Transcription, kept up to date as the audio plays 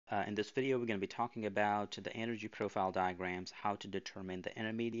In this video, we're going to be talking about the energy profile diagrams, how to determine the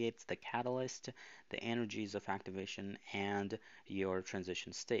intermediates, the catalyst, the energies of activation, and your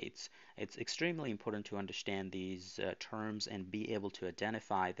transition states. It's extremely important to understand these terms and be able to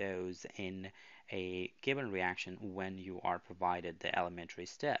identify those in a given reaction when you are provided the elementary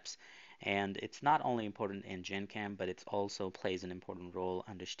steps. And it's not only important in Gen Chem, but it also plays an important role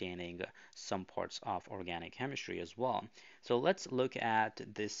understanding some parts of organic chemistry as well. So let's look at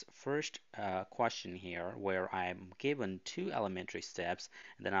this first question here where I'm given two elementary steps,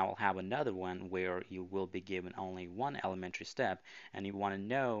 and then I will have another one where you will be given only one elementary step, and you want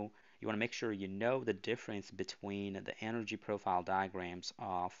to make sure you know the difference between the energy profile diagrams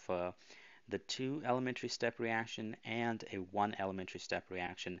of the two elementary step reaction and a one elementary step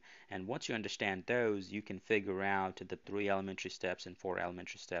reaction. And once you understand those, you can figure out the three elementary steps and four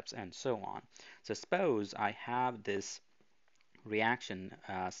elementary steps and so on. So suppose I have this reaction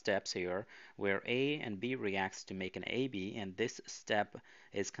steps here where A and B reacts to make an AB, and this step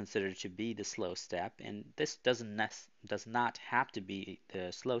is considered to be the slow step, and this does not have to be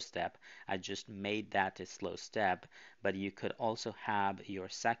the slow step. I just made that a slow step, but you could also have your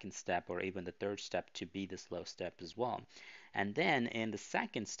second step or even the third step to be the slow step as well. And then in the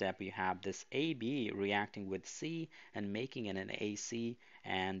second step, you have this AB reacting with C and making it an AC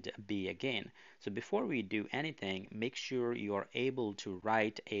and B again. So before we do anything, make sure you are able to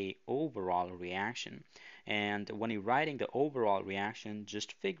write a overall reaction. And when you're writing the overall reaction,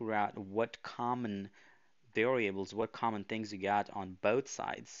 just figure out what common variables, what common things you got on both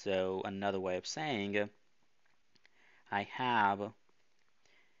sides. So another way of saying, I have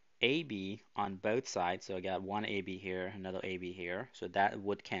AB on both sides. So I got one AB here, another AB here. So that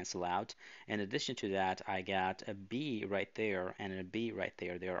would cancel out. In addition to that, I got a B right there and a B right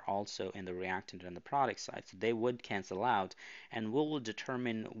there. They are also in the reactant and the product side. So they would cancel out. And we will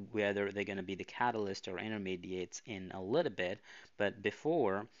determine whether they're going to be the catalyst or intermediates in a little bit. But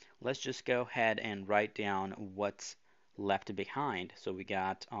before, let's just go ahead and write down what's left behind. So we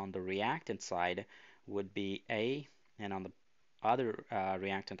got on the reactant side would be A, and on the other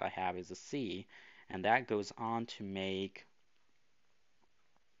reactant I have is a C, and that goes on to make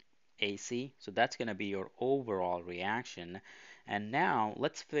AC. So that's going to be your overall reaction. And now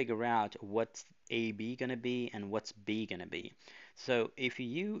let's figure out what's AB going to be and what's B going to be. So if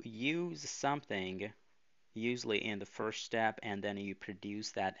you use something usually in the first step and then you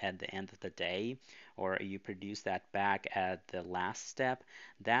produce that at the end of the day or you produce that back at the last step,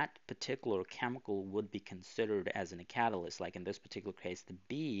 that particular chemical would be considered as a catalyst. Like in this particular case, the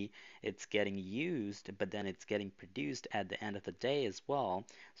B, it's getting used but then it's getting produced at the end of the day as well,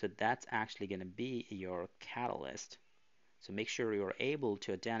 so that's actually going to be your catalyst. So make sure you're able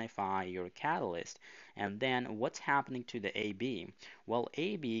to identify your catalyst. And then what's happening to the AB? Well,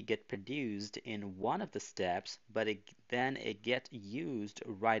 AB get produced in one of the steps, but then it gets used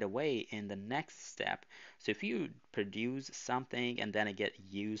right away in the next step. So if you produce something and then it get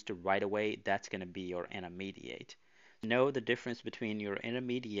used right away, that's going to be your intermediate. Know the difference between your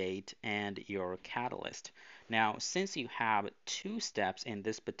intermediate and your catalyst. Now, since you have two steps in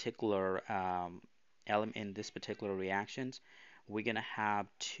this particular element in this particular reactions, we're gonna have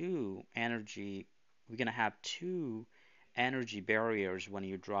two energy barriers when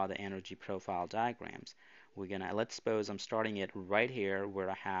you draw the energy profile diagrams. Let's suppose I'm starting it right here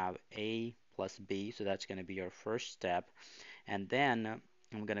where I have A plus B, so that's gonna be our first step, and then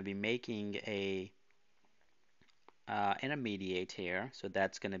I'm gonna be making a intermediate here, so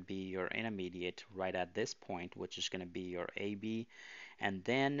that's going to be your intermediate right at this point, which is going to be your AB. And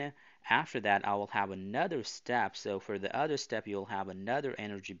then after that, I will have another step. So for the other step, you'll have another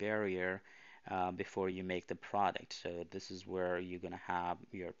energy barrier before you make the product. So this is where you're going to have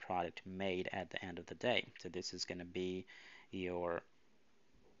your product made at the end of the day. So this is going to be your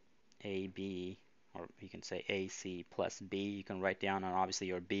AB, or you can say AC plus B. You can write down, and obviously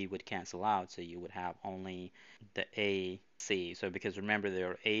your B would cancel out, so you would have only the AC. So because remember,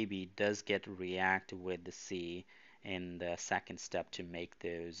 your AB does get react with the C in the second step to make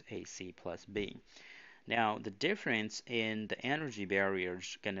those AC plus B. Now, the difference in the energy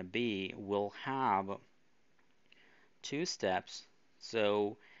barriers going to be, we'll have two steps.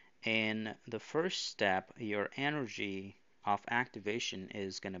 So in the first step, your energy of activation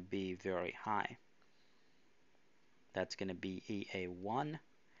is going to be very high. That's going to be EA1,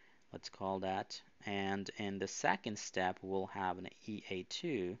 let's call that. And in the second step, we'll have an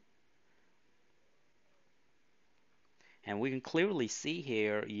EA2. And we can clearly see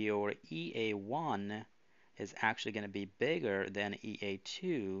here your EA1 is actually going to be bigger than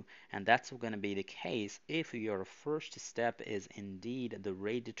EA2, and that's going to be the case if your first step is indeed the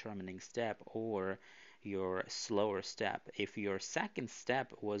rate determining step or your slower step. If your second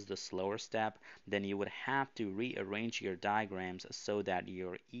step was the slower step, then you would have to rearrange your diagrams so that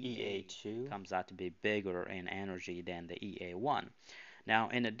your EA2 comes out to be bigger in energy than the EA1. Now,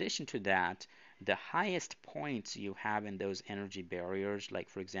 in addition to that, the highest points you have in those energy barriers, like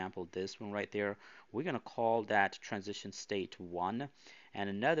for example this one right there, we're going to call that transition state 1. And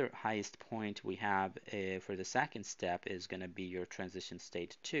another highest point we have for the second step is going to be your transition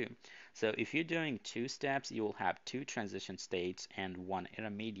state 2. So if you're doing 2 steps, you will have 2 transition states and 1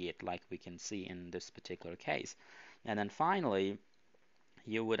 intermediate, like we can see in this particular case. And then finally,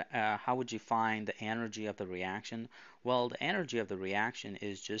 how would you find the energy of the reaction? Well, the energy of the reaction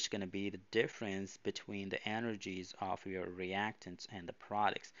is just going to be the difference between the energies of your reactants and the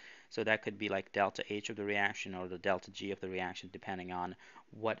products. So that could be like delta H of the reaction or the delta G of the reaction, depending on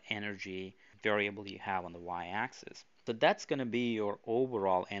what energy variable you have on the y-axis. So that's going to be your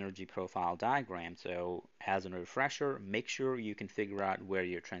overall energy profile diagram. So as a refresher, make sure you can figure out where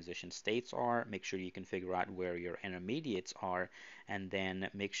your transition states are, make sure you can figure out where your intermediates are, and then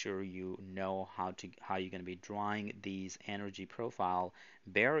make sure you know how you're going to be drawing these energy profile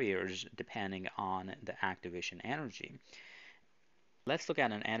barriers depending on the activation energy. Let's look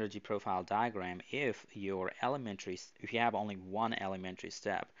at an energy profile diagram if you have only one elementary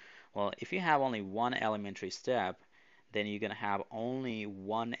step. Well, if you have only one elementary step, then you're going to have only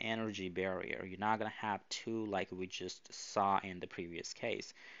one energy barrier. You're not going to have two like we just saw in the previous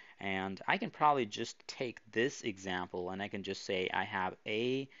case. And I can probably just take this example and I can just say I have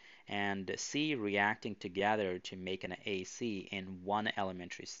A and C reacting together to make an AC in one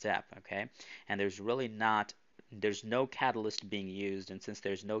elementary step, okay? And there's no catalyst being used, and since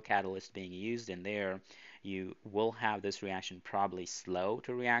there's no catalyst being used in there, you will have this reaction probably slow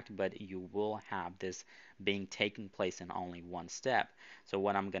to react, but you will have this being taking place in only one step. So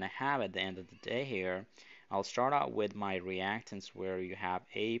what I'm going to have at the end of the day here, I'll start out with my reactants where you have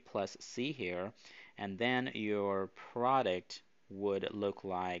A plus C here, and then your product would look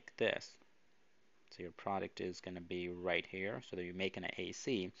like this. So your product is going to be right here, so that you're making an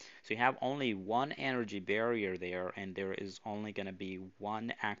AC. So you have only one energy barrier there, and there is only going to be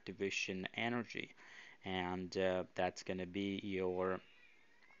one activation energy. And that's going to be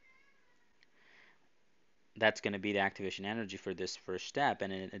the activation energy for this first step.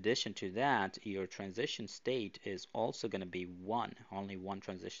 And in addition to that, your transition state is also going to be only one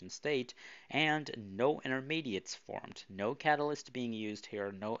transition state, and no intermediates formed. No catalyst being used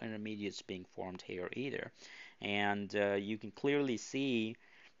here, no intermediates being formed here either. And you can clearly see,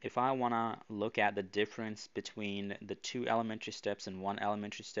 if I want to look at the difference between the 2 elementary steps and 1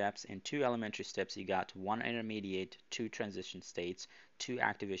 elementary steps, in 2 elementary steps you got 1 intermediate, 2 transition states, 2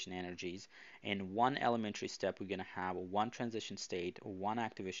 activation energies. In 1 elementary step we're going to have 1 transition state, 1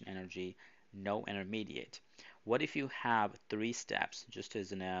 activation energy, no intermediate. What if you have 3 steps? Just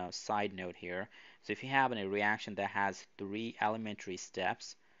as a side note here, so if you have a reaction that has 3 elementary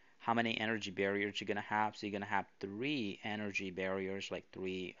steps, how many energy barriers you're going to have? So you're going to have 3 energy barriers, like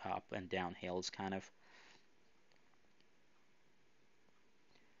 3 up and down hills kind of.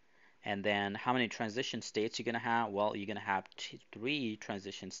 And then how many transition states you're going to have? Well, you're going to have 3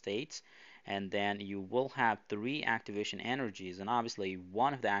 transition states, and then you will have 3 activation energies, and obviously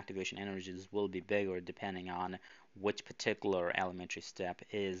one of the activation energies will be bigger depending on which particular elementary step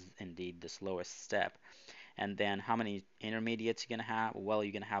is indeed the slowest step. And then how many intermediates you're going to have? Well,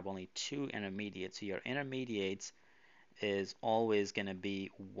 you're going to have only 2 intermediates. So your intermediates is always going to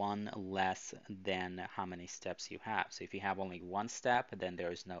be one less than how many steps you have. So if you have only 1 step, then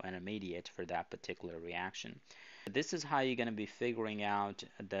there is no intermediate for that particular reaction. This is how you're going to be figuring out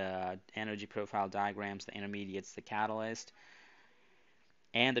the energy profile diagrams, the intermediates, the catalyst,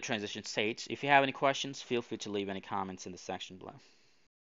 and the transition states. If you have any questions, feel free to leave any comments in the section below.